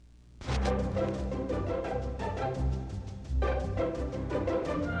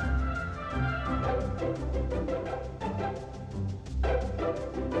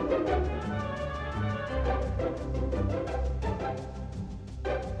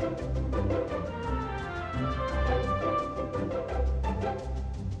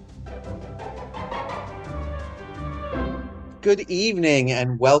Good evening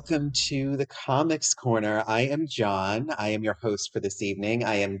and welcome to the Comics Corner. I am John. I am your host for this evening.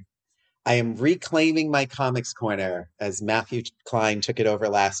 I am reclaiming my Comics Corner as Matthew Klein took it over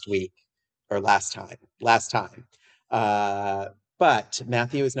last week or last time. Last time. Uh, but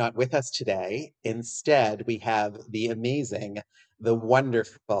Matthew is not with us today. Instead, we have the amazing, the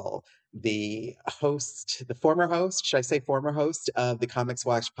wonderful, the host, the former host, should I say former host of the Comics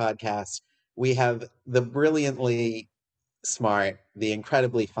Watch podcast. We have the brilliantly smart, the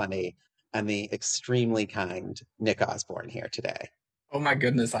incredibly funny, and the extremely kind Nic Osborne here today. Oh my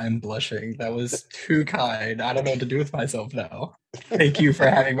goodness, I am blushing. That was too kind. I don't know what to do with myself now. Thank you for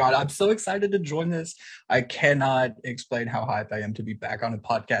having me on. I'm so excited to join this. I cannot explain how hyped I am to be back on a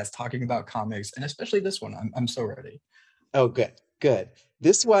podcast talking about comics, and especially this one. I'm so ready. Oh, good, good.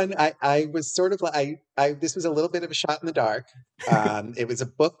 This one, I was sort of like, this was a little bit of a shot in the dark. It was a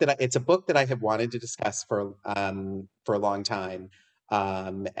book it's a book that I have wanted to discuss for a long time.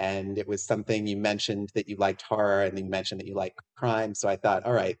 And it was something you mentioned that you liked horror and then you mentioned that you like crime. So I thought,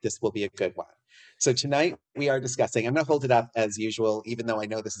 all right, this will be a good one. So tonight we are discussing, I'm going to hold it up as usual, even though I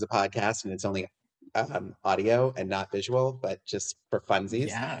know this is a podcast and it's only audio and not visual, but just for funsies.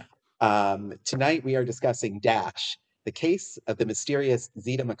 Yeah. Tonight we are discussing Dash, the Case of the Mysterious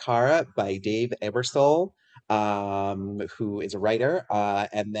Zita Makara by Dave Ebersole, who is a writer,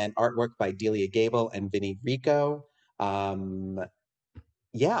 and then artwork by Delia Gable and Vinnie Rico. Um,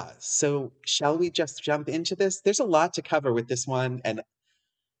 yeah, so shall we just jump into this? There's a lot to cover with this one, and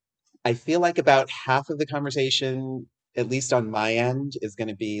I feel like about half of the conversation, at least on my end, is going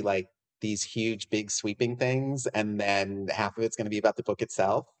to be like these huge, big, sweeping things, and then half of it's going to be about the book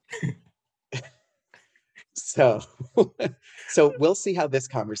itself. So, so we'll see how this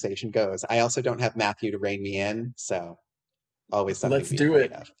conversation goes. I also don't have Matthew to rein me in, so always something Let's to be do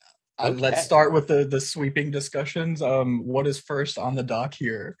afraid it. of. Let's Okay. start with the sweeping discussions. What is first on the dock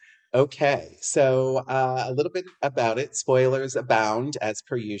here? Okay. So, a little bit about it. Spoilers abound as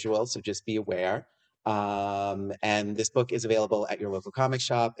per usual, so just be aware. And this book is available at your local comic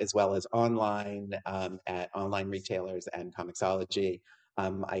shop as well as online at online retailers and Comixology.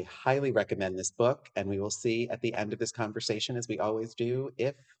 I highly recommend this book, and we will see at the end of this conversation, as we always do,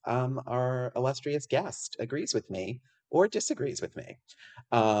 if our illustrious guest agrees with me or disagrees with me.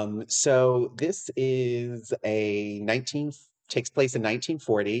 So this is a 19 takes place in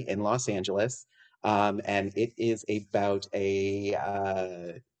 1940 in Los Angeles, and it is about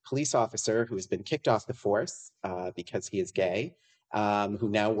a police officer who has been kicked off the force because he is gay, who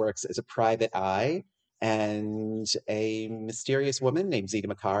now works as a private eye. And a mysterious woman named Zita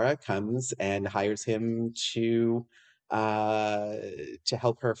Makara comes and hires him uh, to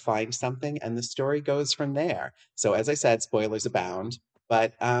help her find something, and the story goes from there. So, as I said, spoilers abound.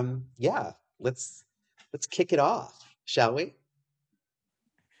 But yeah, let's let's kick it off, shall we?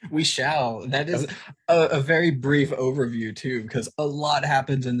 We shall. That is Okay. a very brief overview, too, because a lot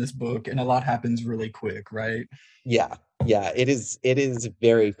happens in this book and a lot happens really quick, right? Yeah, yeah, it is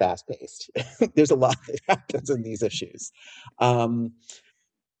very fast paced. There's a lot that happens in these issues. Um,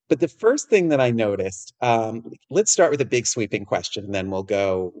 but the first thing that I noticed, let's start with a big sweeping question, and then we'll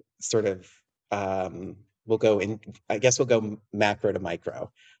go sort of we'll go in, I guess we'll go macro to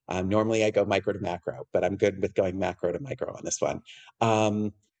micro. Normally I go micro to macro, but I'm good with going macro to micro on this one.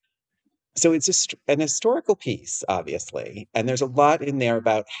 Um, so it's an historical piece, obviously, and there's a lot in there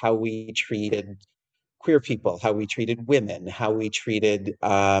about how we treated queer people, how we treated women, how we treated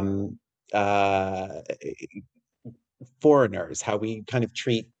uh, foreigners, how we kind of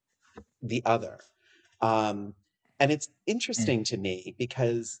treat the other. Um, and it's Mm. interesting to me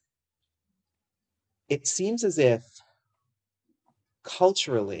because it seems as if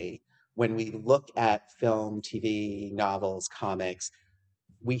culturally, when we look at film, TV, novels, comics,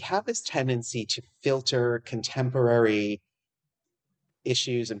 we have this tendency to filter contemporary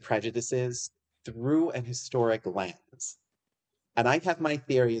issues and prejudices through an historic lens. And I have my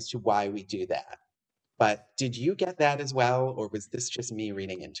theory as to why we do that. But did you get that as well, or was this just me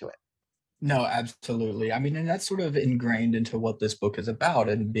reading into it? No, absolutely. I mean, and that's sort of ingrained into what this book is about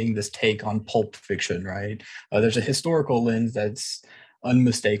and being this take on pulp fiction, right? There's a historical lens that's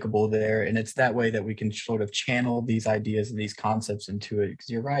unmistakable there, and it's that way that we can sort of channel these ideas and these concepts into it. Because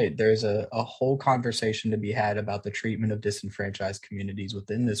you're right, there's a whole conversation to be had about the treatment of disenfranchised communities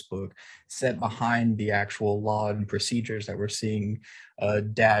within this book, set behind the actual law and procedures that we're seeing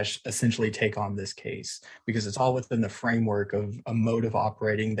Dash essentially take on this case because it's all within the framework of a mode of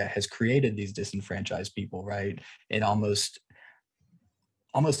operating that has created these disenfranchised people, right? And almost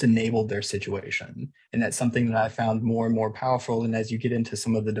almost enabled their situation. And that's something that I found more and more powerful. And as you get into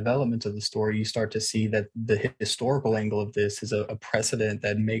some of the development of the story, you start to see that the historical angle of this is a precedent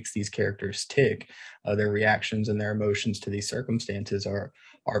that makes these characters tick. Their reactions and their emotions to these circumstances are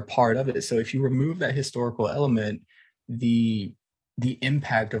part of it. So if you remove that historical element, the the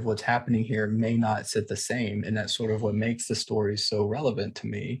impact of what's happening here may not sit the same, and that's sort of what makes the story so relevant to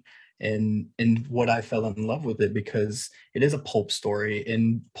me, and what I fell in love with it, because it is a pulp story,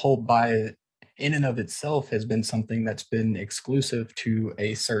 and pulp by in and of itself has been something that's been exclusive to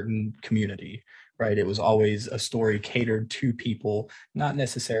a certain community, right? It was always a story catered to people, not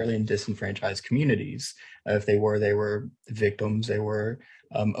necessarily in disenfranchised communities. If they were victims, they were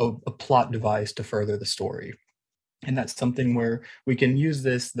a plot device to further the story. And that's something where we can use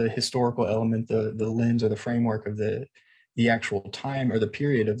this, the historical element, the lens or the framework of the actual time or the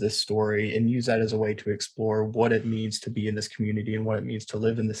period of this story, and use that as a way to explore what it means to be in this community and what it means to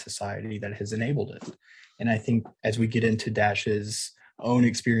live in the society that has enabled it. And I think as we get into Dash's own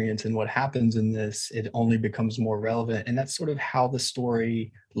experience and what happens in this, it only becomes more relevant. And that's sort of how the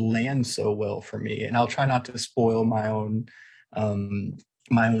story lands so well for me. And I'll try not to spoil um,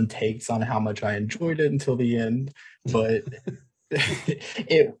 my own takes on how much I enjoyed it until the end, but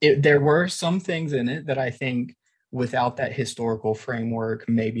there were some things in it that I think without that historical framework,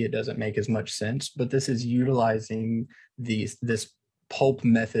 maybe it doesn't make as much sense. But this is utilizing this pulp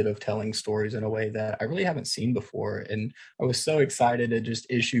method of telling stories in a way that I really haven't seen before. And I was so excited to just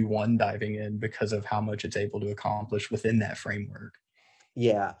issue one diving in because of how much it's able to accomplish within that framework.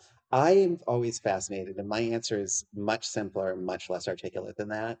 Yeah, I am always fascinated, and my answer is much simpler, much less articulate than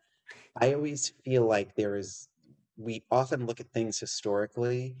that. I always feel like we often look at things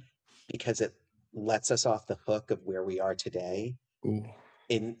historically because it lets us off the hook of where we are today. Ooh,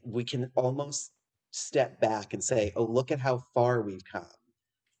 And we can almost step back and say, oh, look at how far we've come,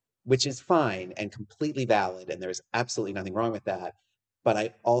 which is fine and completely valid. And there's absolutely nothing wrong with that. But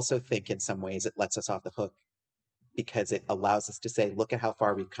I also think in some ways it lets us off the hook because it allows us to say, look at how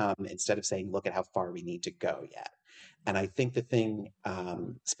far we've come instead of saying, look at how far we need to go yet. And I think the thing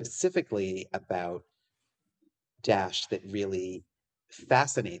specifically about Dash that really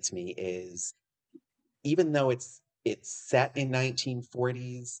fascinates me is even though it's set in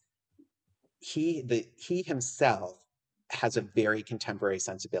 1940s, he himself has a very contemporary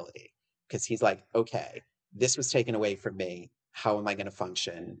sensibility because he's like, okay, this was taken away from me. How am I going to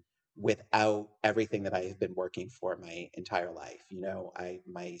function without everything that I have been working for my entire life? You know,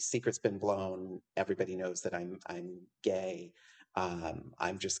 my secret's been blown. Everybody knows that I'm gay. Um,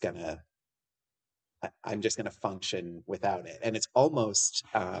 I'm just gonna I'm just gonna function without it, and it's almost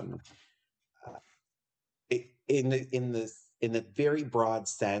uh, in the very broad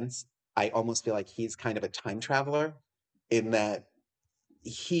sense, I almost feel like he's kind of a time traveler in that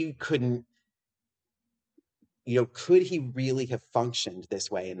he couldn't, you know, could he really have functioned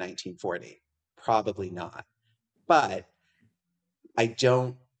this way in 1940? Probably not. But I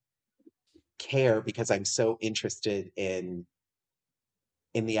don't care because I'm so interested in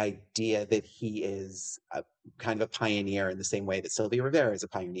the idea that he is a kind of a pioneer in the same way that Sylvia Rivera is a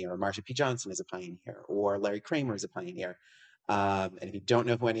pioneer, or Marsha P. Johnson is a pioneer, or Larry Kramer is a pioneer. And if you don't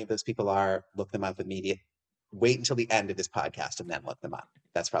know who any of those people are, look them up immediately. Wait until the end of this podcast and then look them up.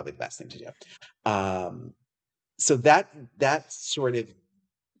 That's probably the best thing to do. So that sort of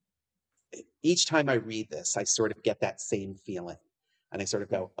each time I read this, I sort of get that same feeling, and I sort of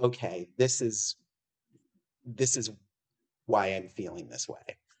go, okay, this is why I'm feeling this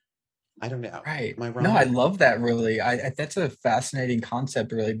way. I don't know. right. Am I No, I wrong? love that really. That's a fascinating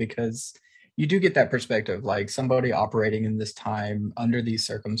concept really, because you do get that perspective, like somebody operating in this time under these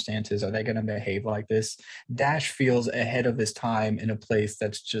circumstances, are they going to behave like this? Dash feels ahead of his time in a place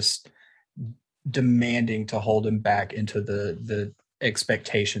that's just demanding to hold him back into the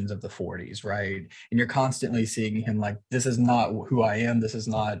expectations of the 40s, right? And you're constantly seeing him like, this is not who I am, this is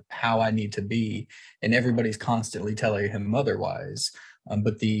not how I need to be, and everybody's constantly telling him otherwise.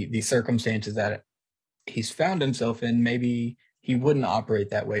 But the circumstances that he's found himself in, maybe he wouldn't operate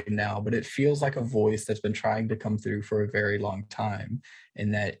that way now, but it feels like a voice that's been trying to come through for a very long time.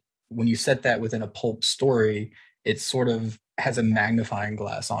 And that when you set that within a pulp story, it sort of has a magnifying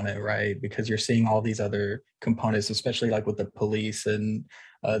glass on it, right? Because you're seeing all these other components, especially like with the police and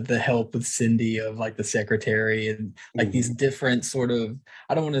the help with Cindy of like the secretary, and like these Hmm. different sort of,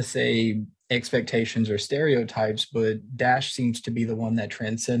 I don't want to say expectations or stereotypes, but Dash seems to be the one that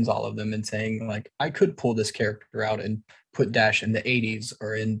transcends all of them and saying, like, I could pull this character out and put Dash in the 80s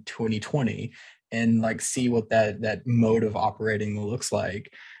or in 2020 and like see what that mode of operating looks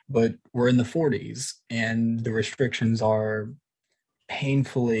like. But we're in the 40s and the restrictions are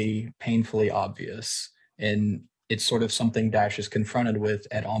painfully obvious. And it's sort of something Dash is confronted with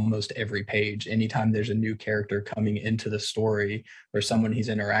at almost every page. Anytime there's a new character coming into the story or someone he's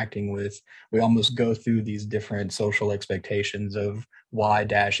interacting with, we almost go through these different social expectations of why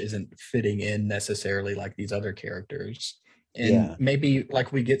Dash isn't fitting in necessarily like these other characters. And Yeah. maybe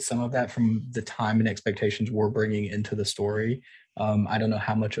like we get some of that from the time and expectations we're bringing into the story. I don't know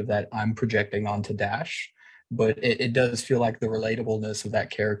how much of that I'm projecting onto Dash, but it does feel like the relatableness of that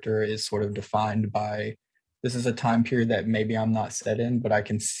character is sort of defined by this is a time period that maybe I'm not set in, but I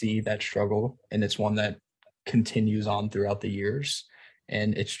can see that struggle, and it's one that continues on throughout the years,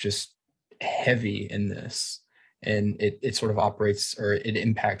 and it's just heavy in this, and it sort of operates or it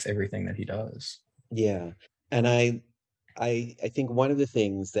impacts everything that he does. Yeah. And I think one of the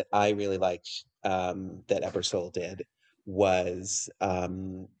things that I really liked that Ebersole did was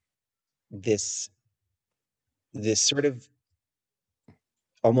this this sort of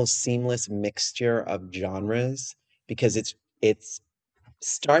almost seamless mixture of genres because it's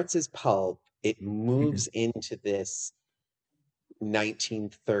starts as pulp, it Mhm. moves into this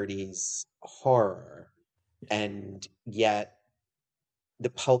 1930s horror, and yet the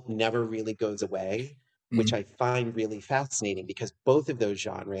pulp never really goes away, which Mm. I find really fascinating because both of those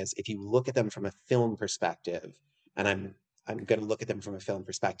genres, if you look at them from a film perspective, and I'm going to look at them from a film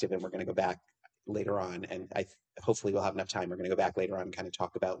perspective, and we're going to go back later on, and hopefully we'll have enough time. We're going to go back later on and kind of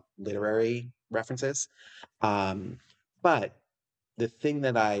talk about literary references. Um, but the thing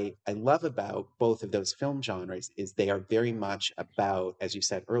that I love about both of those film genres is they are very much about, as you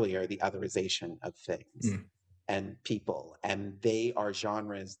said earlier, the otherization of things Mm. and people, and they are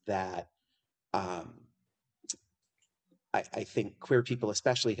genres that um, I think queer people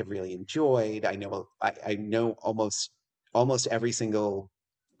especially have really enjoyed. I know almost every single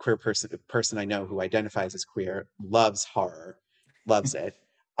queer person I know who identifies as queer loves horror, loves it.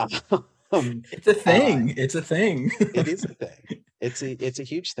 Um, It's a uh, thing. It's a thing. it is a thing. It's a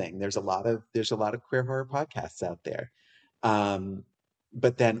huge thing. There's a lot of queer horror podcasts out there. Um,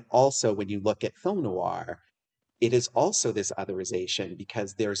 but then also when you look at film noir, it is also this otherization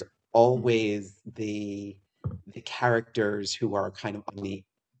because there's always the characters who are kind of on the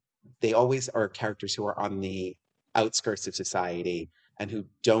they always are characters who are on the outskirts of society and who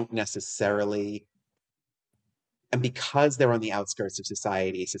don't necessarily, and because they're on the outskirts of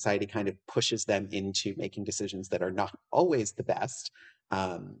society, society kind of pushes them into making decisions that are not always the best,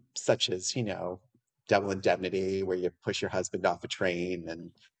 such as, double indemnity, where you push your husband off a train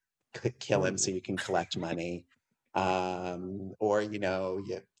and kill him so Oh. you can collect money. Or,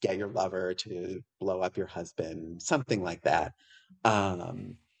 you get your lover to blow up your husband, something like that.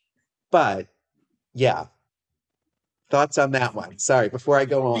 Um, but yeah, thoughts on that one? Sorry, before I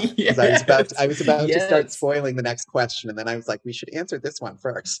go on, because Yes. I was about to start Yes. spoiling the next question, and then I was like, we should answer this one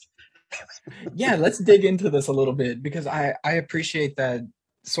first. Yeah, let's dig into this a little bit because I appreciate that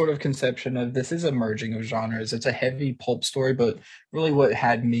sort of conception of this is a merging of genres. It's a heavy pulp story, but really what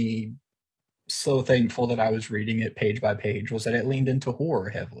had me so thankful that I was reading it page by page was that it leaned into horror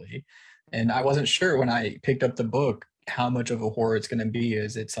heavily. And I wasn't sure when I picked up the book how much of a horror it's going to be.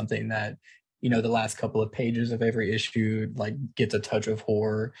 Is it something that, the last couple of pages of every issue like gets a touch of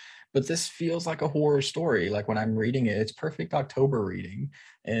horror? But this feels like a horror story. Like when I'm reading it, it's perfect October reading.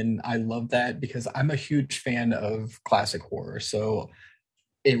 And I love that because I'm a huge fan of classic horror. So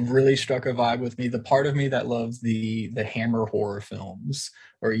it really struck a vibe with me. The part of me that loves the Hammer horror films,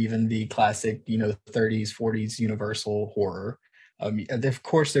 or even the classic, 30s, 40s Universal horror. Of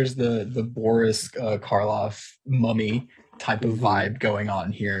course, there's the Boris Karloff mummy type of Hmm. vibe going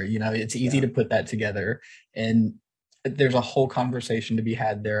on here. It's easy Yeah, to put that together, and there's a whole conversation to be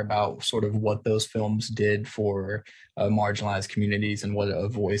had there about sort of what those films did for marginalized communities and what a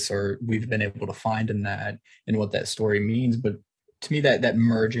voice or we've been able to find in that and what that story means. But to me, that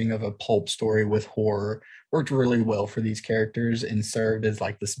merging of a pulp story with horror worked really well for these characters and served as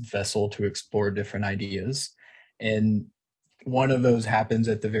like this vessel to explore different ideas. And one of those happens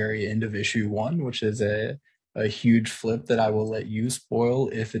at the very end of issue one, which is a huge flip that I will let you spoil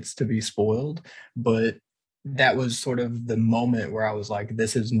if it's to be spoiled. But that was sort of the moment where I was like,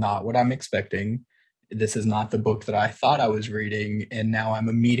 this is not what I'm expecting. This is not the book that I thought I was reading. And now I'm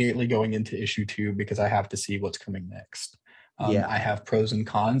immediately going into issue two because I have to see what's coming next. I yeah, have pros and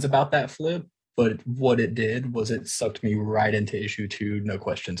cons about that flip, but what it did was it sucked me right into issue two, no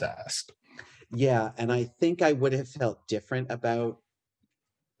questions asked. yeah. And I think I would have felt different about.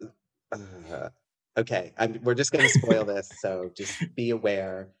 Uh, okay, we're just going to spoil this, so just be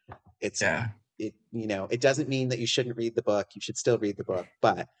aware. It's Yeah. it doesn't mean that you shouldn't read the book. You should still read the book,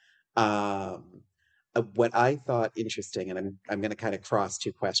 but um, what I thought interesting, and I'm going to kind of cross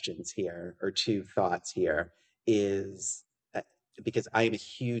two questions here or two thoughts here, is uh, because I am a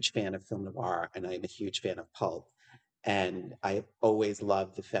huge fan of film noir and I am a huge fan of pulp, and I always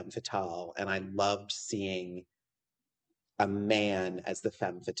loved the femme fatale, and I loved seeing a man as the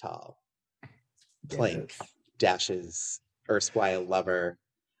femme fatale, Plink, Yes. Dash's erstwhile lover,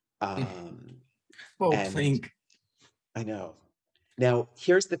 um, Well, and Plink. I know. Now,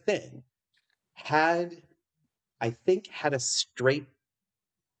 here's the thing: had had a straight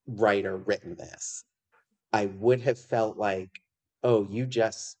writer written this, I would have felt like, oh, you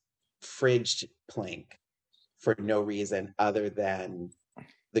just fridged Plank for no reason other than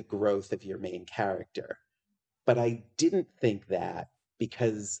the growth of your main character. But I didn't think that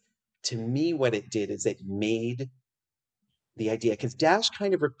because to me, what it did is it made the idea, because Dash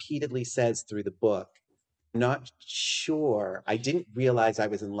kind of repeatedly says through the book, not sure, I didn't realize I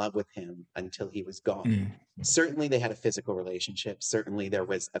was in love with him until he was gone. Mm, Certainly, they had a physical relationship. Certainly, there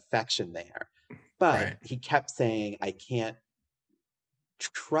was affection there. But right. he kept saying, I can't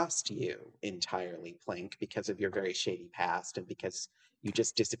trust you entirely, Plink, because of your very shady past and because you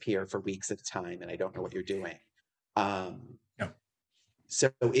just disappear for weeks at a time and I don't know what you're doing. Um, No. so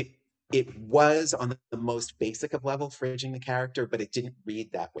it was on the most basic of level fridging the character, but it didn't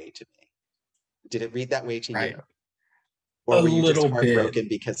read that way to me. Did it read that way to Right. you? Or A were you just little bit. heartbroken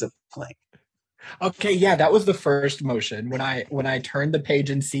because of Plank? Okay, yeah, that was the first motion. When I turn the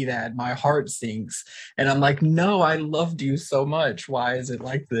page and see that, my heart sinks. And I'm like, "No, I loved you so much. Why is it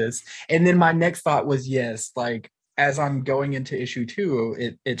like this?" And then my next thought was, yes, like as I'm going into issue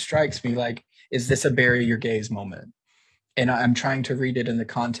 2, it strikes me like, is this a bury your gaze moment? And I'm trying to read it in the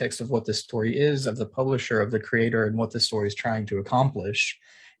context of what the story is, of the publisher, of the creator, and what the story is trying to accomplish.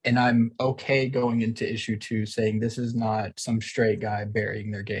 And I'm okay going into issue 2 saying this is not some straight guy burying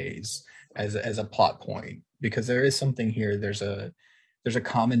their gaze as a plot point, because there is something here. There's a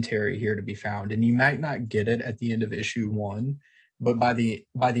commentary here to be found, and you might not get it at the end of issue 1, but by the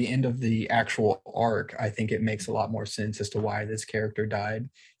end of the actual arc, I think it makes a lot more sense as to why this character died,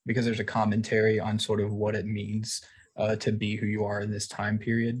 because there's a commentary on sort of what it means to be who you are in this time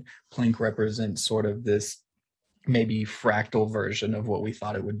period. Plink represents sort of this maybe fractal version of what we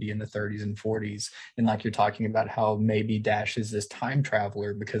thought it would be in the 30s and 40s. And like you're talking about how maybe Dash is this time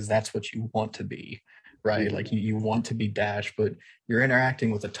traveler because that's what you want to be, right? Like Mm-hmm. you want to be Dash, but you're interacting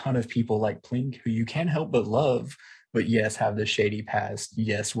with a ton of people like Plink who you can't help but love, but yes, have this shady past.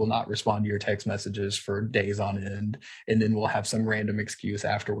 Yes, will not respond to your text messages for days on end. And then we'll have some random excuse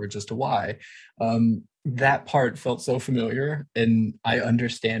afterwards as to why. That part felt so familiar, and I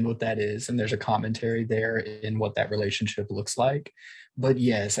understand what that is, and there's a commentary there in what that relationship looks like. But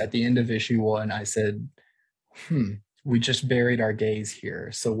yes, at the end of issue 1, I said, hmm, we just buried our gaze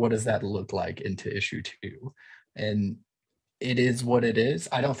here, so what does that look like into issue 2? And it is what it is.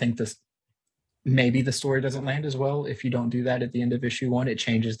 I don't think this, maybe the story doesn't land as well if you don't do that at the end of issue 1. It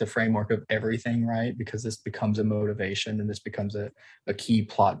changes the framework of everything, right? Because this becomes a motivation, and this becomes a key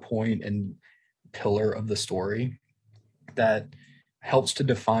plot point and pillar of the story that helps to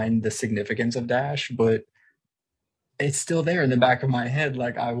define the significance of Dash, but it's still there in the back of my head.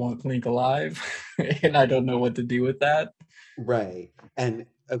 Like, I want Link alive, and I don't know what to do with that. Right. And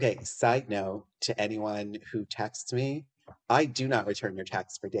okay, side note to anyone who texts me, I do not return your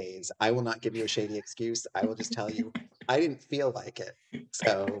texts for days. I will not give you a shady excuse. I will just tell you I didn't feel like it.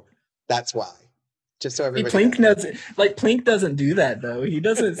 So that's why. Just so See, everybody Plink knows. doesn't like Plink doesn't do that though. He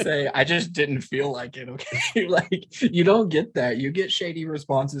doesn't say, "I just didn't feel like it." Okay, like you don't get that. You get shady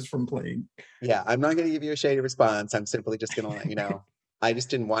responses from Plink. Yeah, I'm not going to give you a shady response. I'm simply just going to let you know I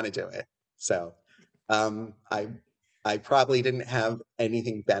just didn't want to do it. So, um, I I probably didn't have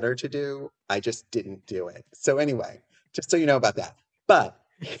anything better to do. I just didn't do it. So anyway, just so you know about that. But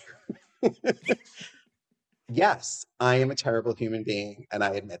yes, I am a terrible human being, and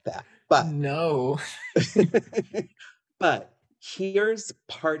I admit that. No. But here's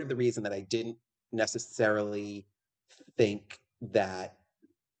part of the reason that I didn't necessarily think that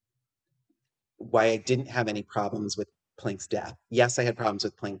why I didn't have any problems with Plink's death. Yes, I had problems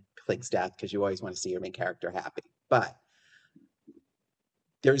with Plink's death because you always want to see your main character happy. But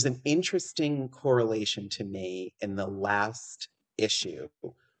there's an interesting correlation to me in the last issue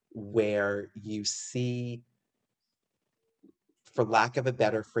where you see, for lack of a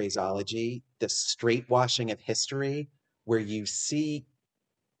better phraseology, the straight washing of history, where you see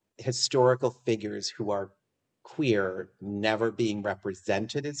historical figures who are queer never being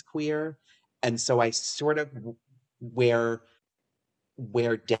represented as queer. And so I sort of, where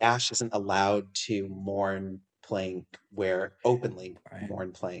Dash isn't allowed to mourn Plank, where openly Right.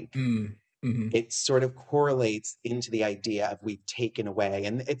 mourn Plank, Mm. Hmm. it sort of correlates into the idea of we've taken away,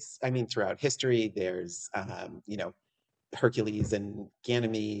 and it's, I mean, throughout history, there's, Hercules and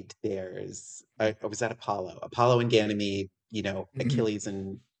Ganymede, there's, was that Apollo? Apollo and Ganymede, Hmm. Achilles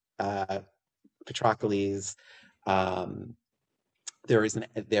and uh, Patroclus. Um, there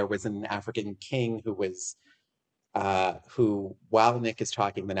was an African king who, while Nick is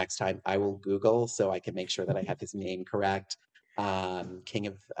talking the next time, I will Google so I can make sure that I have his name correct. King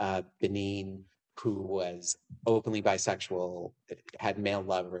of Benin, who was openly bisexual, had male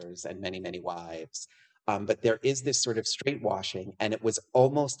lovers and many, many wives. But there is this sort of straight washing, and it was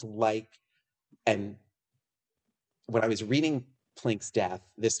almost like, and when I was reading Plink's Death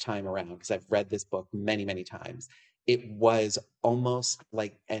this time around, because I've read this book many, many times, it was almost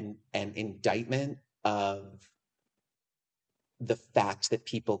like an indictment of the fact that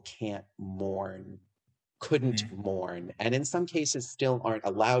people couldn't mourn, and in some cases still aren't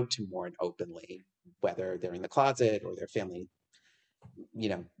allowed to mourn openly, whether they're in the closet or their family,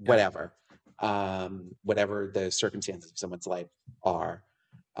 Yeah. whatever, whatever the circumstances of someone's life are.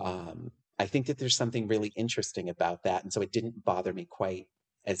 I think that there's something really interesting about that, and so it didn't bother me quite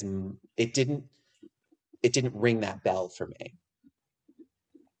as it didn't ring that bell for me.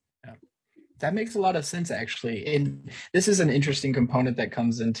 Yeah. That makes a lot of sense, actually. And this is an interesting component that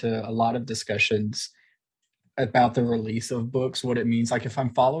comes into a lot of discussions about the release of books, what it means. Like, if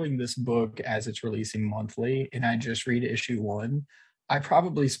I'm following this book as it's releasing monthly and I just read issue one, I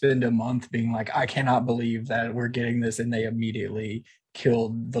probably spend a month being like, I cannot believe that we're getting this and they immediately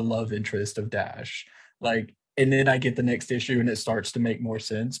killed the love interest of Dash. Like, and then I get the next issue and it starts to make more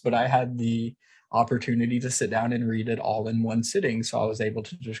sense. But I had the opportunity to sit down and read it all in one sitting. So I was able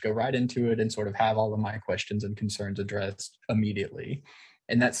to just go right into it and sort of have all of my questions and concerns addressed immediately.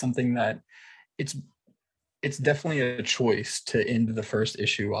 And that's something that it's it's definitely a choice to end the first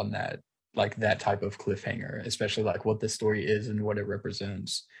issue on that, like that type of cliffhanger, especially like what the story is and what it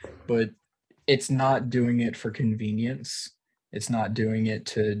represents. But it's not doing it for convenience. It's not doing it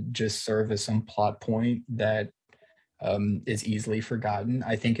to just serve as some plot point that is easily forgotten.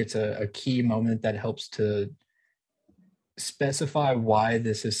 I think it's a key moment that helps to specify why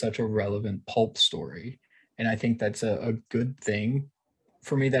this is such a relevant pulp story. And I think that's a good thing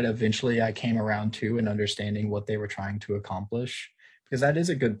for me, that eventually I came around to and understanding what they were trying to accomplish. Because that is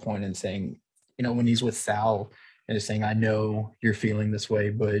a good point in saying, when he's with Sal and is saying, I know you're feeling this way,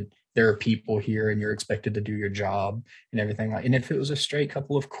 but there are people here and you're expected to do your job and everything. Like, and if it was a straight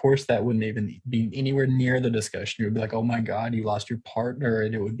couple, of course, that wouldn't even be anywhere near the discussion. It would be like, oh my God, you lost your partner.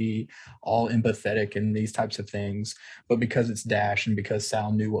 And it would be all empathetic and these types of things. But because it's Dash and because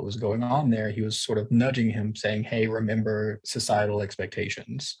Sal knew what was going on there, he was sort of nudging him, saying, hey, remember societal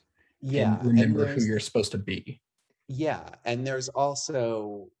expectations and Yeah, and remember who you're supposed to be. there's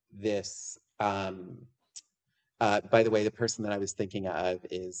also this. By the way, the person that I was thinking of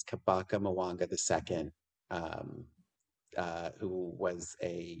is Kabaka Mwanga II, um, who was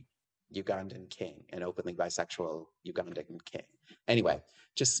a Ugandan king, an openly bisexual Ugandan king. Anyway,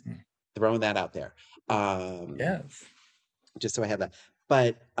 just throwing that out there, Yes. just so I have that.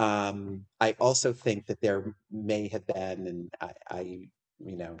 But I also think that there may have been, and I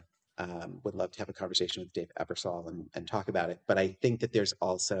would love to have a conversation with Dave Ebersole and talk about it. But I think that there's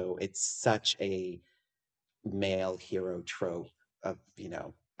also, it's such a male hero trope of,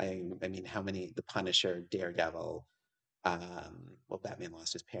 I mean, how many, the Punisher, Daredevil, well, Batman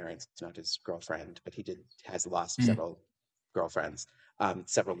lost his parents, not his girlfriend, but has lost Mm, several girlfriends,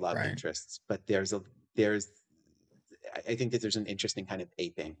 several love right. interests. But there's, I think that there's an interesting kind of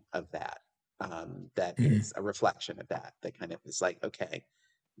aping of that, that Mm, is a reflection of that, that kind of is like, okay,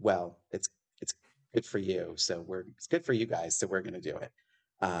 well, it's good for you, so it's good for you guys, so we're going to do it.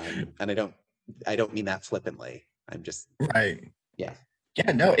 And I don't mean that flippantly. I'm just, right. yeah,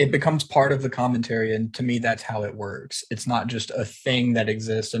 Yeah, no, it becomes part of the commentary. And to me, that's how it works. It's not just a thing that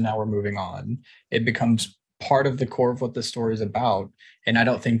exists and now we're moving on. It becomes part of the core of what the story is about. And I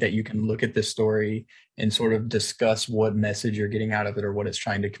don't think that you can look at this story and sort of discuss what message you're getting out of it or what it's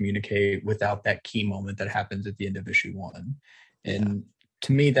trying to communicate without that key moment that happens at the end of issue one. yeah, And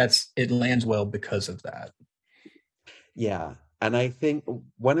to me, it lands well because of that. yeah. And I think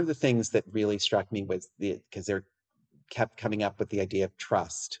one of the things that really struck me was because they're kept coming up with the idea of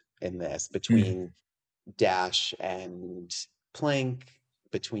trust in this Mm, between Dash and Plank,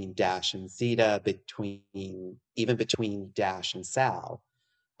 between Dash and Zeta, between Dash and Sal.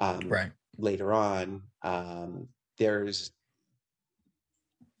 Um, right. Later on, there's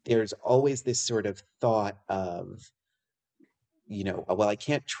there's always this sort of thought of, well, I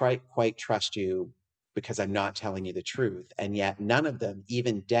can't quite trust you because I'm not telling you the truth. And yet none of them,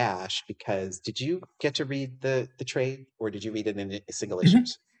 even Dash, because did you get to read the trade, or did you read it in single Mhm.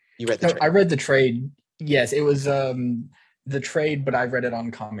 issues? You read the No, I trade. read the trade. Yes, it was the trade, but I read it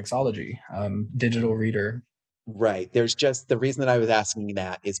on Comixology, digital reader. Right. There's just the reason that I was asking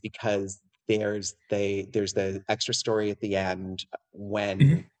that is because there's the extra story at the end when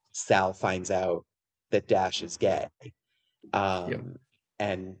Mhm. Sal finds out that Dash is gay. Yep. Um,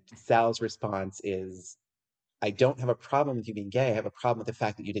 and Sal's response is, I don't have a problem with you being gay. I have a problem with the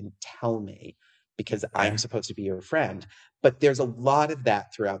fact that you didn't tell me because I'm Yeah. supposed to be your friend. But there's a lot of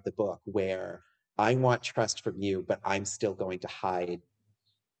that throughout the book where I want trust from you, but I'm still going to hide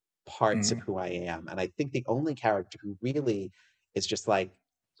parts of Mm. who I am. And I think the only character who really is just like,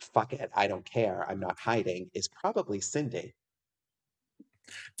 fuck it, I don't care, I'm not hiding, is probably Cindy.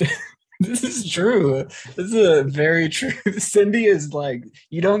 This is true. This is a very true. Cindy is like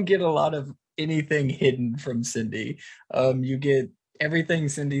you don't get a lot of anything hidden from Cindy. You get everything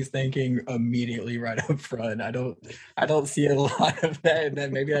Cindy's thinking immediately right up front. I don't see a lot of that, and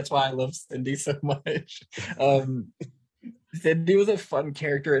then maybe that's why I love Cindy so much. Um, Cindy was a fun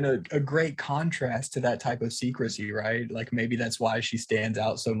character and a great contrast to that type of secrecy, right? Like maybe that's why she stands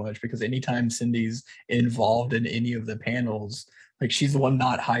out so much because anytime Cindy's involved in any of the panels, like she's the one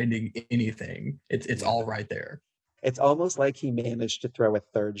not hiding anything. It's Yeah. all right there. It's almost like he managed to throw a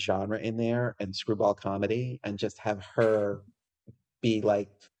third genre in there and screwball comedy and just have her be like,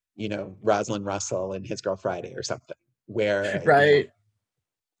 Rosalind Russell in His Girl Friday or something, where, Right.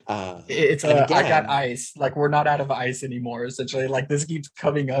 It's and I got again, ice. Like we're not out of ice anymore. Essentially, like this keeps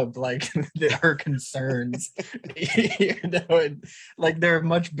coming up. Like her concerns, and like there are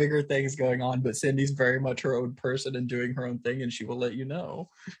much bigger things going on. But Cindy's very much her own person and doing her own thing, and she will let you know.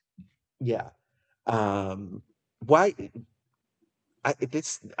 yeah. Why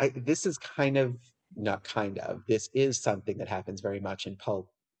this is kind of not kind of this is something that happens very much in pulp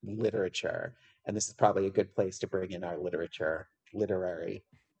literature, and this is probably a good place to bring in our literary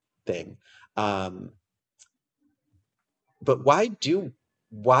thing. Um, but why do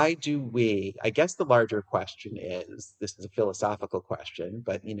we, I guess the larger question is, this is a philosophical question,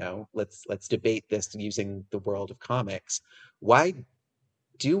 but let's debate this using the world of comics. Why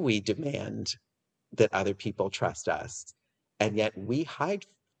do we demand that other people trust us, and yet we hide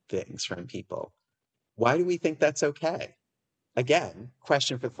things from people? Why do we think that's okay? Again,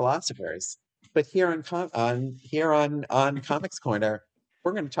 question for philosophers. But here on Comics Corner,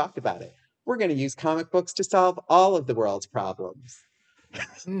 we're going to talk about it. We're going to use comic books to solve all of the world's problems.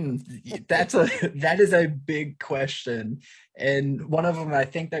 That is a big question, and one of them I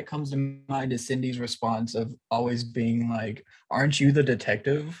think that comes to mind is Cindy's response of always being like, "Aren't you the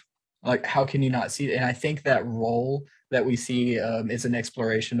detective? Like, how can you not see it?" And I think that role that we see is an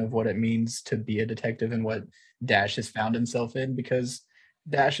exploration of what it means to be a detective and what Dash has found himself in, because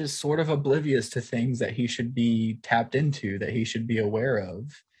Dash is sort of oblivious to things that he should be tapped into, that he should be aware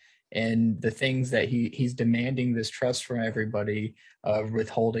of, and the things that he's demanding this trust from everybody,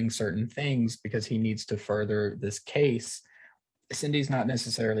 withholding certain things because he needs to further this case. Cindy's not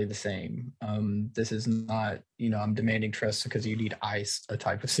necessarily the same. This is not, I'm demanding trust because you need ice, a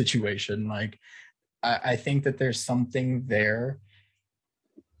type of situation. Like, I think that there's something there.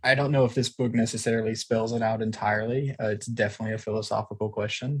 I don't know if this book necessarily spells it out entirely. It's definitely a philosophical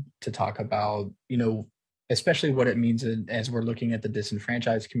question to talk about, especially what it means as we're looking at the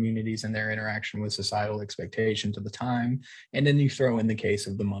disenfranchised communities and their interaction with societal expectations of the time. And then you throw in the case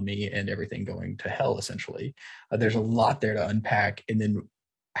of the mummy and everything going to hell, essentially. There's a lot there to unpack. And then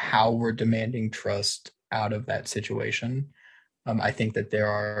how we're demanding trust out of that situation. I think that there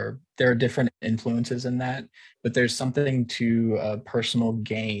are different influences in that, but there's something to personal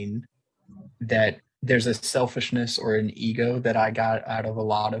gain, that there's a selfishness or an ego that I got out of a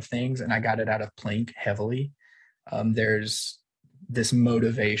lot of things, and I got it out of Plink heavily. There's this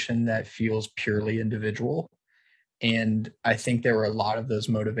motivation that feels purely individual, and I think there were a lot of those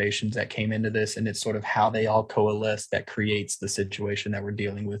motivations that came into this, and it's sort of how they all coalesce that creates the situation that we're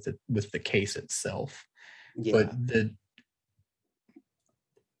dealing with the case itself. But Yeah.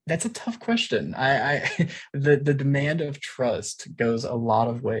 that's a tough question. I the demand of trust goes a lot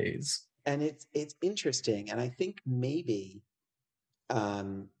of ways. And it's interesting. And I think maybe,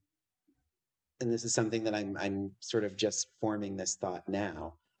 um, and this is something that I'm sort of just forming this thought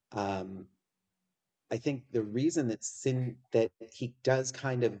now. Um, I think the reason that he does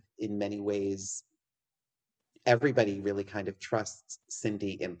kind of, in many ways, everybody really kind of trusts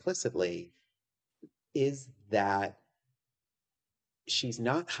Cindy implicitly, is that she's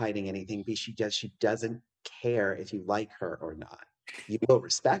not hiding anything, but she doesn't care if you like her or not. You will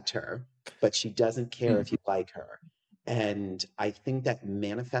respect her, but she doesn't care Mm, if you like her. And I think that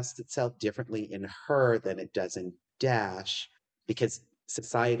manifests itself differently in her than it does in Dash, because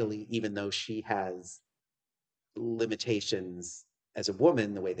societally, even though she has limitations as a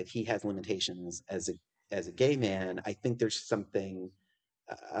woman, the way that he has limitations as a gay man, I think there's something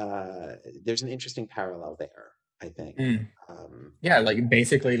uh, there's an interesting parallel there, I think. mm. Um, Yeah, like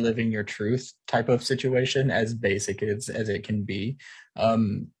basically living your truth type of situation, as basic as it can be.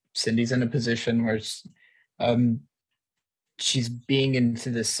 Cindy's in a position where um, she's being into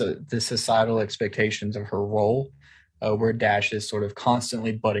the societal expectations of her role, where Dash is sort of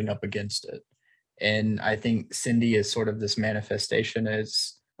constantly butting up against it. And I think Cindy is sort of this manifestation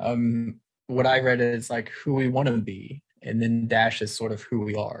as what I read is like who we want to be, and then Dash is sort of who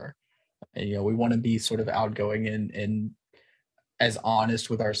we are. And we want to be sort of outgoing and as honest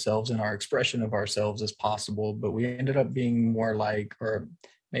with ourselves and our expression of ourselves as possible, but we ended up being more like, or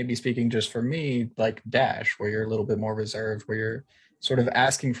maybe speaking just for me, like Dash, where you're a little bit more reserved, where you're sort of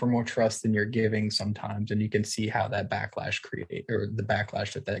asking for more trust than you're giving sometimes, and you can see how that backlash create or the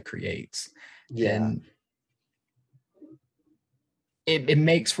backlash that creates. yeah, And it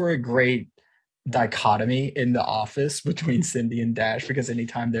makes for a great dichotomy in the office between Cindy and Dash, because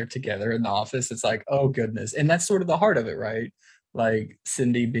anytime they're together in the office, it's like, oh goodness. And that's sort of the heart of it, right? Like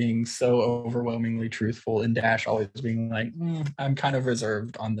Cindy being so overwhelmingly truthful and Dash always being like, I'm kind of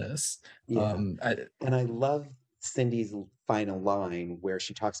reserved on this. yeah. Um, I, And I love Cindy's final line where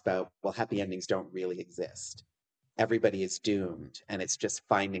she talks about, well, happy endings don't really exist. Everybody is doomed, and it's just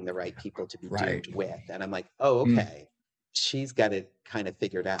finding the right people to be right, doomed with. And I'm like, oh, mm, okay. She's got it kind of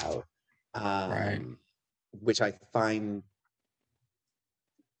figured out, right. um, which I find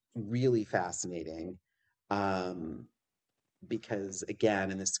really fascinating. Um, because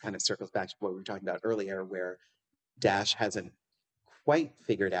again, and this kind of circles back to what we were talking about earlier, where Dash hasn't quite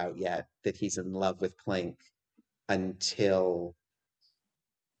figured out yet that he's in love with Plink until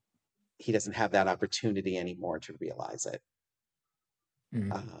he doesn't have that opportunity anymore to realize it.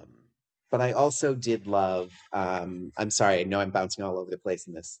 Mm. Um, but I also did love. I'm sorry, I know I'm bouncing all over the place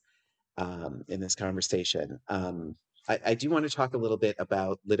in this conversation. I do want to talk a little bit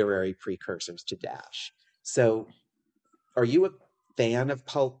about literary precursors to Dash. So, are you a fan of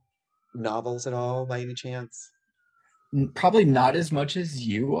pulp novels at all, by any chance? Probably not as much as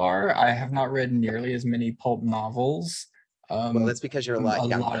you are. I have not read nearly as many pulp novels. Well, Um, that's because you're a a lot lot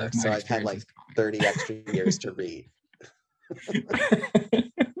younger. of my So I've had experience like is 30 extra years to read.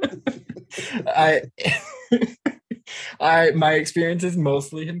 I I my experience is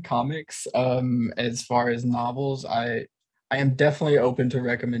mostly in comics. As far as novels, I am definitely open to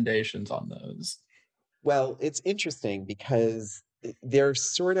recommendations on those. Well, it's interesting because they're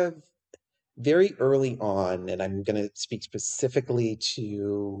sort of very early on, and I'm going to speak specifically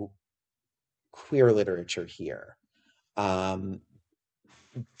to queer literature here. Um,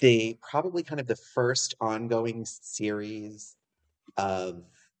 they probably kind of the first ongoing series of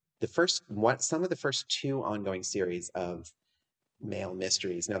the first one, some of the first two ongoing series of male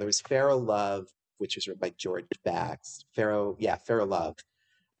mysteries. Now there was Pharaoh Love, which was written by George Bax. Pharaoh Love,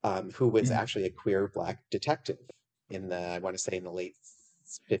 who was Mm, actually a queer black detective in the, I want to say in the late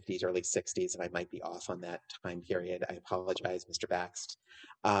 50s, early 60s, and I might be off on that time period. I apologize, Mr. Bax.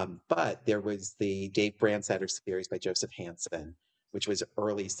 But there was the Dave Brandsetter series by Joseph Hansen, which was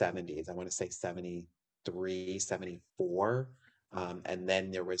early 70s. I want to say 73, 74. And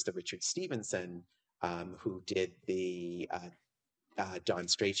then there was the Richard Stevenson, who did the Don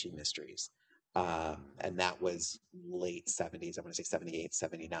Strachey mysteries. And that was late 70s. I want to say 78,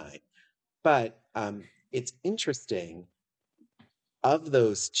 79. But it's interesting, of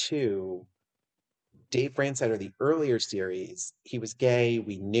those two, Dave Brandsetter, the earlier series, he was gay,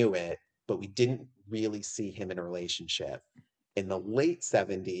 we knew it, but we didn't really see him in a relationship. In the late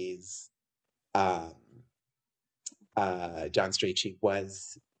 70s, um, John Strachey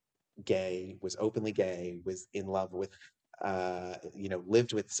was gay, was openly gay, was in love with,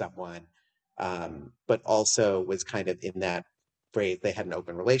 lived with someone, but also was kind of in that phrase. They had an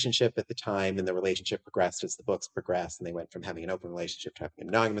open relationship at the time, and the relationship progressed as the books progressed, and they went from having an open relationship to having a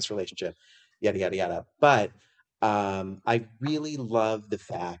monogamous relationship, yada yada yada. But I really love the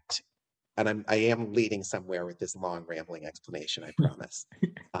fact, and I am leading somewhere with this long rambling explanation. I promise.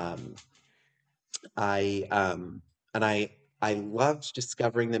 Um, I and I loved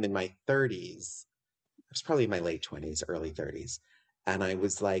discovering them in my 30s. I was probably in my late 20s, early 30s. And I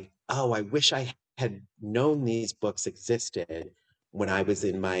was like, oh, I wish I had known these books existed when I was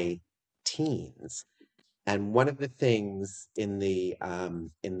in my teens. And one of the things in the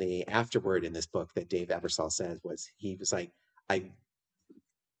afterword in this book that Dave Ebersole says was, he was like, I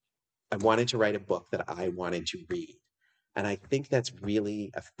I wanted to write a book that I wanted to read. And I think that's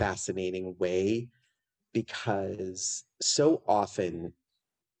really a fascinating way because so often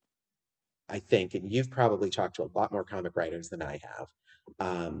I think, and you've probably talked to a lot more comic writers than I have,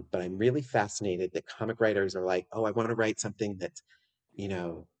 but I'm really fascinated that comic writers are like, oh, I want to write something that's, you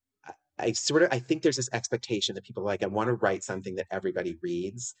know, I think there's this expectation that people are like, I want to write something that everybody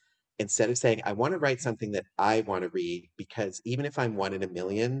reads, instead of saying, I want to write something that I want to read, because even if I'm one in a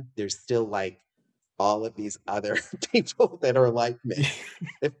million, there's still like all of these other people that are like me.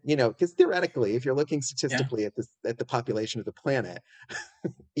 If because theoretically, if you're looking Yeah. statistically at the population of the planet,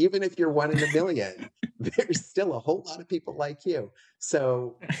 even if you're one in a million, there's still a whole lot of people like you.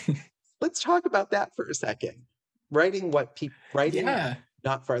 So let's talk about that for a second. Writing Yeah.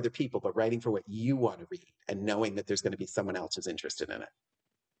 not for other people, but writing for what you want to read and knowing that there's going to be someone else who's interested in it.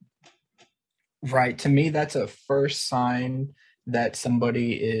 Right. To me, that's a first sign that somebody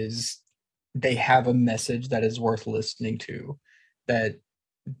they have a message that is worth listening to, that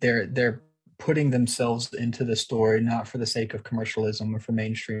they're putting themselves into the story, not for the sake of commercialism or for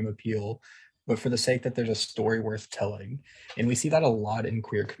mainstream appeal, but for the sake that there's a story worth telling. And we see that a lot in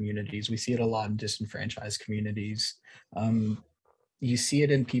queer communities. We see it a lot in disenfranchised communities. Um, you see it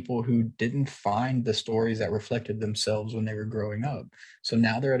in people who didn't find the stories that reflected themselves when they were growing up. So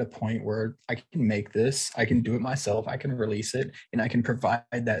now they're at a point where I can make this, I can do it myself, I can release it, and I can provide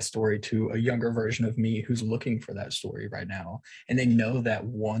that story to a younger version of me who's looking for that story right now. And they know that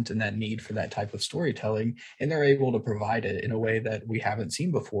want and that need for that type of storytelling, and they're able to provide it in a way that we haven't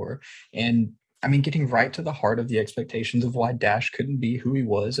seen before. And I mean, getting right to the heart of the expectations of why Dash couldn't be who he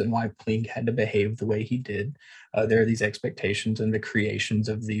was and why Plink had to behave the way he did. There are these expectations and the creations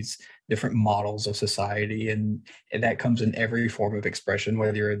of these different models of society, and that comes in every form of expression,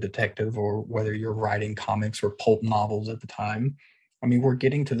 whether you're a detective or whether you're writing comics or pulp novels at the time. I mean, we're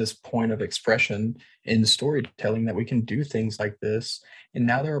getting to this point of expression in storytelling that we can do things like this. And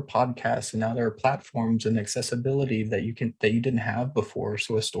now there are podcasts and now there are platforms and accessibility that you didn't have before.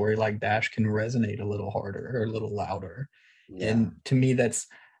 So a story like Dash can resonate a little harder or a little louder. Yeah. And to me,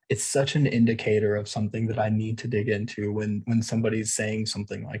 it's such an indicator of something that I need to dig into when somebody's saying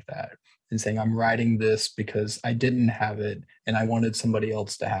something like that and saying, I'm writing this because I didn't have it and I wanted somebody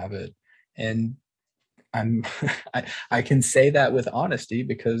else to have it. And I'm I can say that with honesty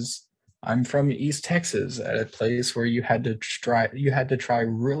because I'm from East Texas, at a place where you had to try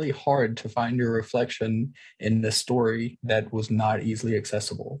really hard to find your reflection in the story that was not easily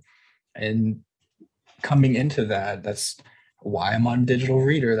accessible. And coming into that, that's why I'm on digital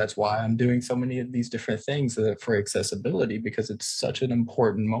reader. That's why I'm doing so many of these different things for accessibility, because it's such an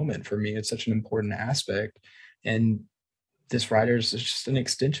important moment for me. It's such an important aspect. And this writer is just an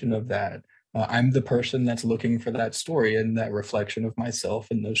extension of that. I'm the person that's looking for that story and that reflection of myself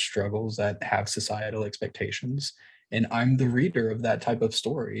and those struggles that have societal expectations. And I'm the reader of that type of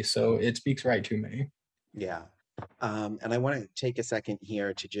story. So it speaks right to me. Yeah. And I want to take a second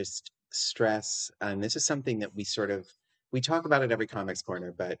here to just stress, and this is something that we talk about at every comics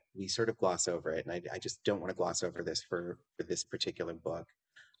corner, but we sort of gloss over it. And I just don't want to gloss over this for this particular book.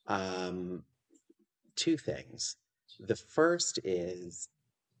 Um, Two things. The first is,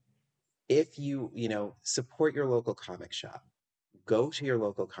 if support your local comic shop, go to your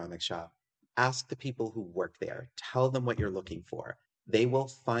local comic shop, ask the people who work there, tell them what you're looking for. They will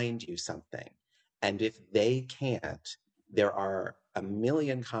find you something. And if they can't, there are a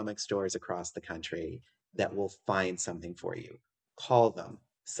million comic stores across the country that will find something for you. Call them,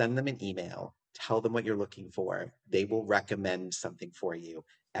 send them an email, tell them what you're looking for. They will recommend something for you.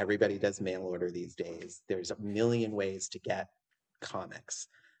 Everybody does mail order these days. There's a million ways to get comics.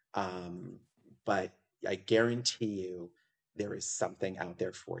 Um, but I guarantee you there is something out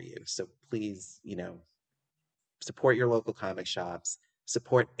there for you. So please, support your local comic shops,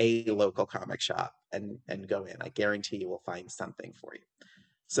 support a local comic shop, and go in. I guarantee you will find something for you.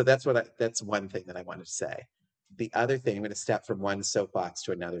 So that's one thing that I wanted to say. The other thing, I'm going to step from one soapbox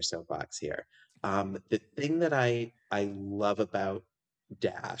to another soapbox here. The thing that I love about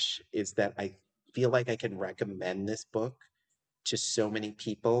Dash is that I feel like I can recommend this book to so many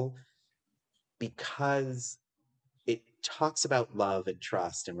people because it talks about love and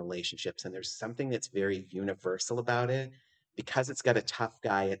trust and relationships, and there's something that's very universal about it. Because it's got a tough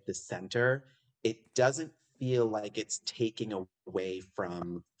guy at the center, it doesn't feel like it's taking away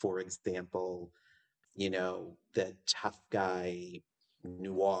from, for example, the tough guy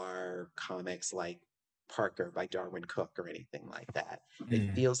noir comics like Parker by Darwin Cook or anything like that. It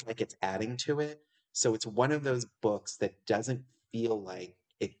Mm. feels like it's adding to it. So it's one of those books that doesn't feel like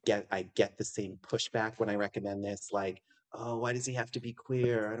I get the same pushback when I recommend this. Like, oh, why does he have to be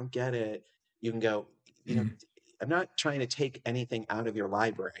queer? I don't get it. You can go, you know, Mm. I'm not trying to take anything out of your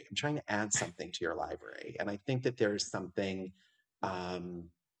library. I'm trying to add something to your library. And I think that there's something,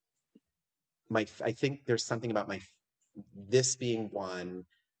 um, I think there's something about this being one,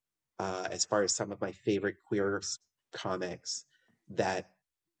 as far as some of my favorite queer comics that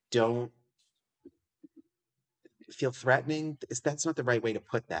don't feel threatening. That's not the right way to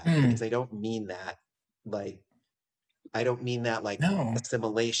put that, because Mm. I don't mean that like, I don't mean that like No,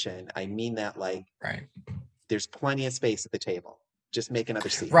 assimilation. I mean that like right. there's plenty of space at the table. Just make another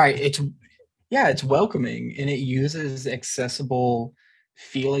seat. Right. It's welcoming and it uses accessible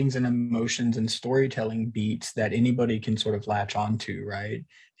feelings and emotions and storytelling beats that anybody can sort of latch onto, right?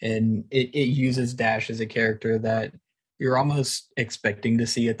 And it uses Dash as a character that you're almost expecting to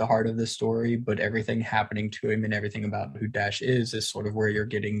see at the heart of the story, but everything happening to him and everything about who Dash is sort of where you're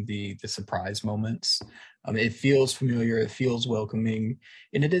getting the surprise moments. It feels familiar, it feels welcoming,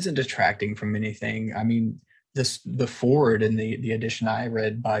 and it isn't detracting from anything. I mean, the forward in the edition I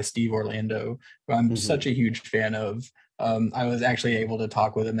read by Steve Orlando, who I'm Hmm. such a huge fan of. I was actually able to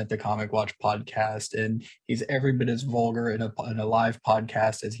talk with him at the Comic Watch podcast, and he's every bit as vulgar in a live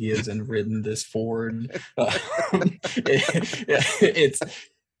podcast as he is in written this forward. It's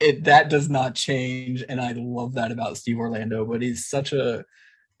that does not change, and I love that about Steve Orlando. But he's such an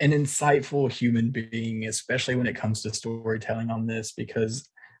insightful human being, especially when it comes to storytelling on this, because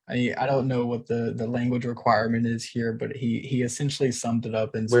I don't know what the language requirement is here, but he essentially summed it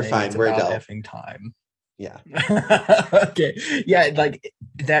up in We're saying fine. it's We're about adult. effing time. Yeah. Okay. Yeah, like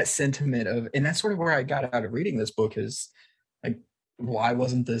that sentiment of, and that's sort of where I got out of reading this book is like, why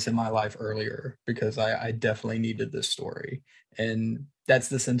wasn't this in my life earlier? Because I definitely needed this story. And that's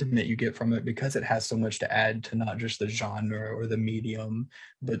the sentiment you get from it because it has so much to add to not just the genre or the medium,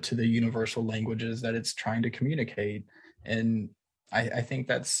 but to the universal languages that it's trying to communicate. And I think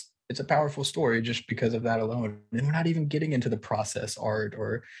it's a powerful story just because of that alone. And we're not even getting into the process art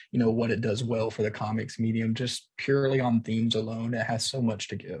or what it does well for the comics medium, just purely on themes alone. It has so much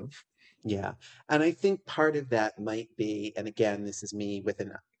to give. Yeah. And I think part of that might be, and again, this is me with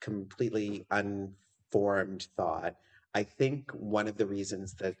a completely unformed thought. I think one of the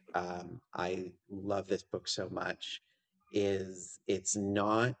reasons that I love this book so much is it's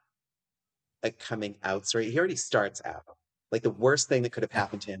not a coming out story. He already starts out like the worst thing that could have Yeah.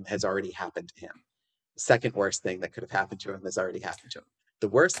 happened to him has already happened to him. Second worst thing that could have happened to him has already happened to him. The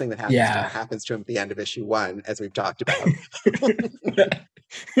worst thing that Yeah. happens to him at the end of issue one, as we've talked about.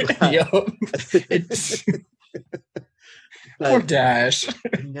 but, Yo, it's poor but Dash.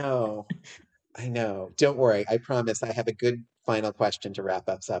 I know, I know. Don't worry. I promise. I have a good final question to wrap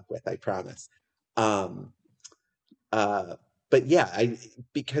us up with. I promise. Um, uh, but yeah,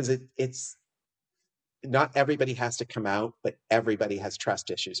 because it's not everybody has to come out, but everybody has trust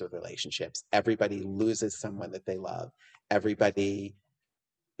issues with relationships. Everybody loses someone that they love. Everybody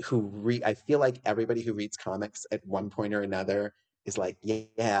I feel like everybody who reads comics at one point or another is like,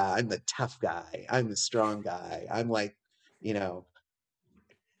 yeah, I'm the tough guy. I'm the strong guy. I'm like, you know,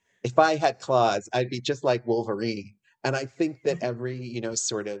 if I had claws, I'd be just like Wolverine. And I think that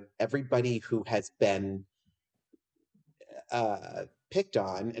sort of everybody who has been picked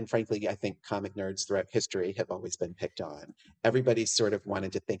on, and frankly, I think comic nerds throughout history have always been picked on. Everybody sort of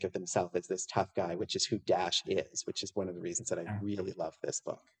wanted to think of themselves as this tough guy, which is who Dash is, which is one of the reasons that I really love this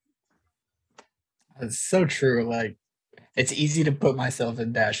book. It's so true. Like it's easy to put myself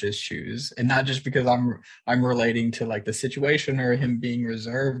in Dash's shoes, and not just because I'm relating to like the situation or him being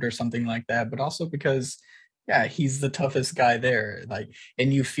reserved or something like that, but also because yeah, he's the toughest guy there. Like,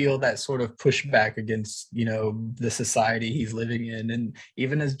 and you feel that sort of pushback against the society he's living in, and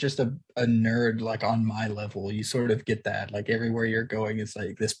even as just a nerd like on my level, you sort of get that. Like everywhere you're going, it's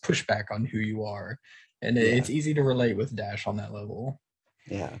like this pushback on who you are, and Yeah, it's easy to relate with Dash on that level.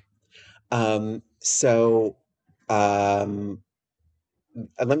 yeah. So um,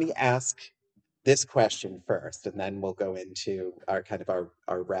 let me ask this question first, and then we'll go into our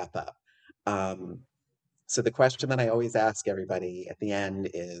wrap up. Um, so the question that I always ask everybody at the end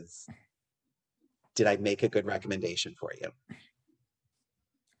is, did I make a good recommendation for you?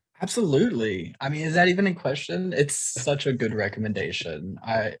 Absolutely. I mean, is that even in question? It's such a good recommendation.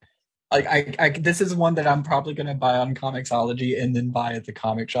 I this is one that I'm probably going to buy on Comixology and then buy at the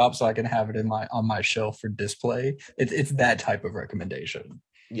comic shop so I can have it in my on my shelf for display. It's that type of recommendation.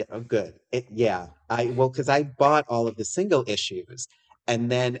 Yeah, oh, good. Yeah, because I bought all of the single issues, and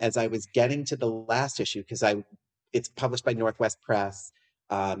then as I was getting to the last issue, it's published by Northwest Press.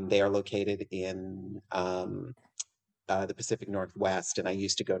 They are located in the Pacific Northwest, and I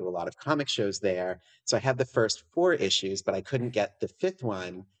used to go to a lot of comic shows there. So I had the first four issues, but I couldn't get the fifth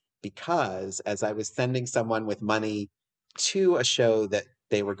one because as I was sending someone with money to a show that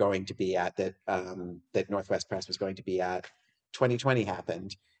they were going to be at, that Northwest Press was going to be at, 2020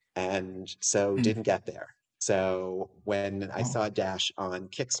 happened, and so Hmm. didn't get there. So when I Oh. saw Dash on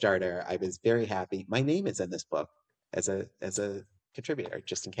Kickstarter, I was very happy. My name is in this book as a contributor,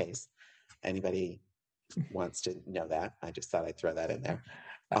 just in case anybody wants to know that. I just thought I'd throw that in there.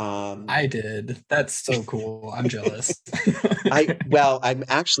 I Um, did. That's so cool. I'm jealous. I'm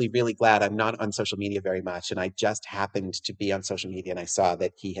actually really glad I'm not on social media very much, and I just happened to be on social media and I saw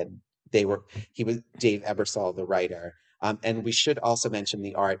that he was Dave Ebersole, the writer. And we should also mention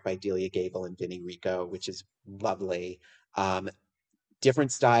the art by Delia Gable and Vinny Rico, which is lovely. Um,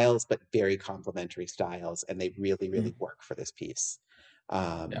 Different styles, but very complementary styles, and they really, Mm, really work for this piece.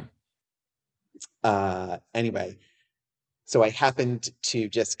 yeah. Um, anyway, so I happened to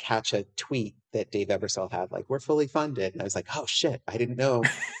just catch a tweet that Dave Ebersole had, like, we're fully funded. And I was like, oh shit, I didn't know.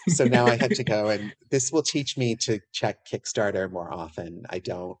 So now I had to go, and this will teach me to check Kickstarter more often. I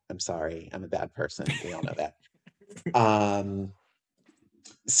don't, I'm sorry, I'm a bad person. We all know that. Um,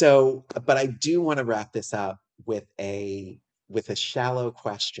 but I do want to wrap this up with a shallow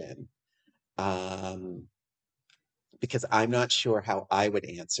question, um, because I'm not sure how I would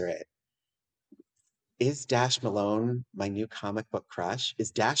answer it. Is Dash Malone my new comic book crush? Is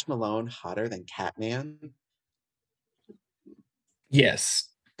Dash Malone hotter than Catman? Yes.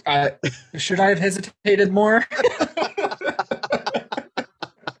 I should I have hesitated more?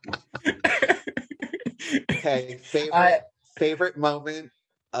 Okay, I favorite moment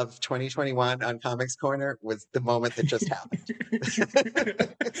of 2021 on Comics Corner was the moment that just happened.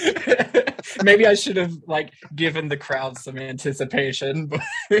 maybe I should have like given the crowd some anticipation, but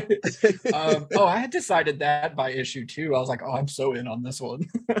oh, I had decided that by issue two. I was like, oh, I'm so in on this one.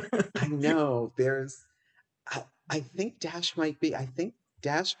 I know I think Dash might be. I think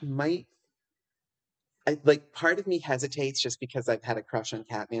Dash might. Like part of me hesitates just because I've had a crush on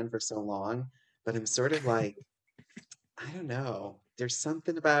Catman for so long, but I'm sort of like, I don't know. There's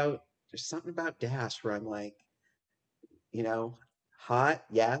something about Dash where I'm like, you know, hot,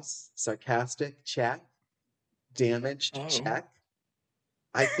 yes, sarcastic, check, damaged, Oh. check.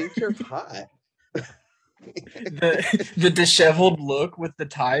 I think you're hot. The disheveled look with the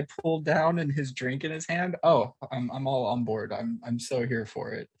tie pulled down and his drink in his hand. Oh, I'm all on board. I'm so here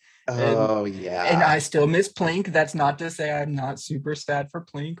for it. And Oh and yeah. I still miss Plink. That's not to say I'm not super sad for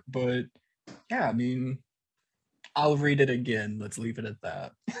Plink, but yeah, I mean, I'll read it again. Let's leave it at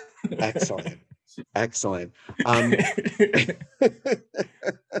that. Excellent. Excellent. Um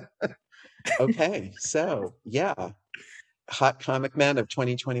okay, so yeah, hot comic man of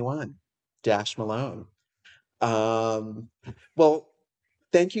 2021, Dash Malone. Um, well,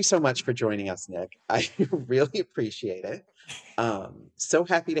 thank you so much for joining us, Nick. I really appreciate it. So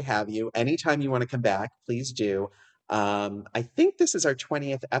happy to have you. Anytime you want to come back, please do. I think this is our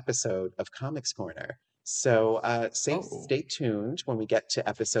 20th episode of Comics Corner. So Oh, stay tuned when we get to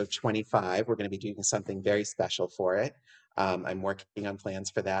episode 25. We're going to be doing something very special for it. I'm working on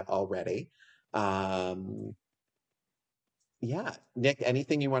plans for that already. Um, yeah, Nick,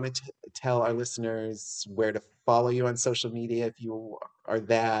 anything you want to tell our listeners where to follow you on social media if you are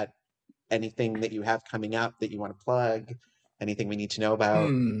that, anything that you have coming up that you want to plug, anything we need to know about?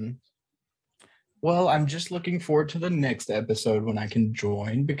 hmm. Well, I'm just looking forward to the next episode when I can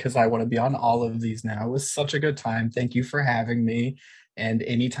join because I want to be on all of these now. It was such a good time. Thank you for having me. And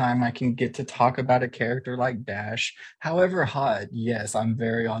anytime I can get to talk about a character like Dash, however hot, yes, I'm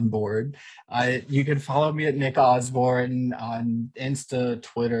very on board. You can follow me at Nic Osborne on Insta,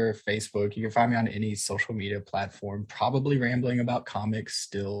 Twitter, Facebook. You can find me on any social media platform, probably rambling about comics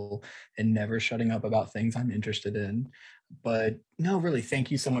still and never shutting up about things I'm interested in. But no, really,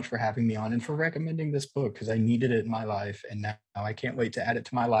 thank you so much for having me on and for recommending this book because I needed it in my life. And now I can't wait to add it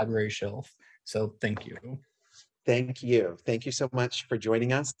to my library shelf. So thank you. Thank you. Thank you so much for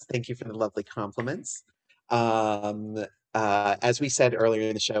joining us. Thank you for the lovely compliments. Um, as we said earlier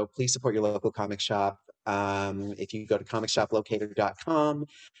in the show, please support your local comic shop. If you go to comicshoplocator.com,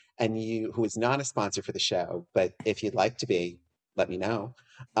 and who is not a sponsor for the show, but if you'd like to be, let me know.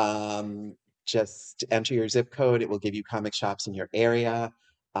 Um, just enter your zip code. It will give you comic shops in your area.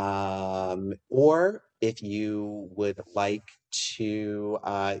 Or if you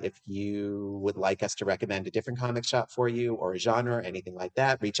would like us to recommend a different comic shop for you or a genre or anything like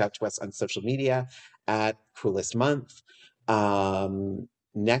that, reach out to us on social media at Coolest Month.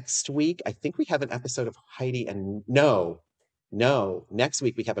 Next week, I think we have an episode of Heidi and no, next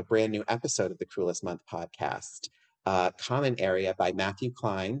week we have a brand new episode of the Cruelest Month podcast. Common Area by Matthew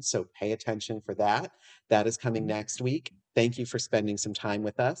Klein. So pay attention for that. That is coming next week. Thank you for spending some time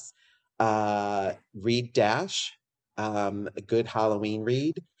with us. Read Dash, a good Halloween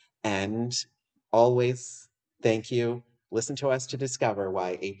read. And always thank you. Listen to us to discover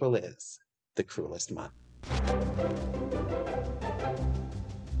why April is the cruelest month.